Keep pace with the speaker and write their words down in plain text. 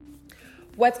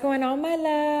What's going on, my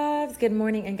loves? Good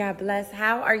morning and God bless.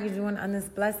 How are you doing on this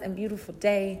blessed and beautiful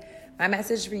day? My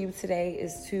message for you today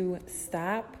is to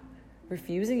stop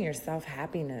refusing yourself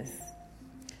happiness.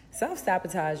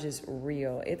 Self-sabotage is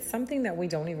real. It's something that we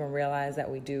don't even realize that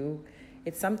we do.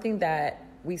 It's something that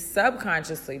we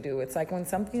subconsciously do. It's like when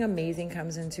something amazing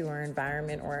comes into our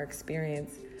environment or our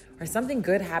experience, or something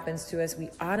good happens to us, we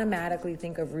automatically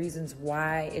think of reasons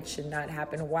why it should not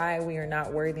happen, why we are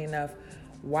not worthy enough,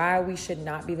 why we should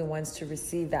not be the ones to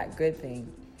receive that good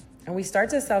thing. And we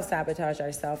start to self-sabotage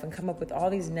ourselves and come up with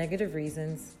all these negative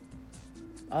reasons,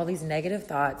 all these negative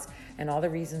thoughts, and all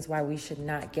the reasons why we should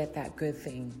not get that good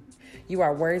thing. You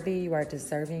are worthy, you are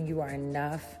deserving, you are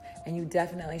enough, and you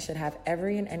definitely should have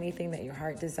every and anything that your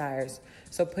heart desires.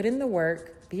 So put in the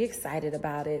work, be excited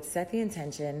about it, set the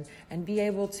intention, and be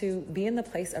able to be in the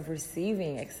place of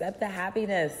receiving, accept the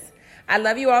happiness. I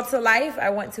love you all to life. I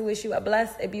want to wish you a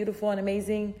blessed, a beautiful, and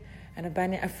amazing, and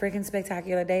abundant, a freaking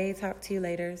spectacular day. Talk to you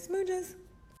later. Smooches.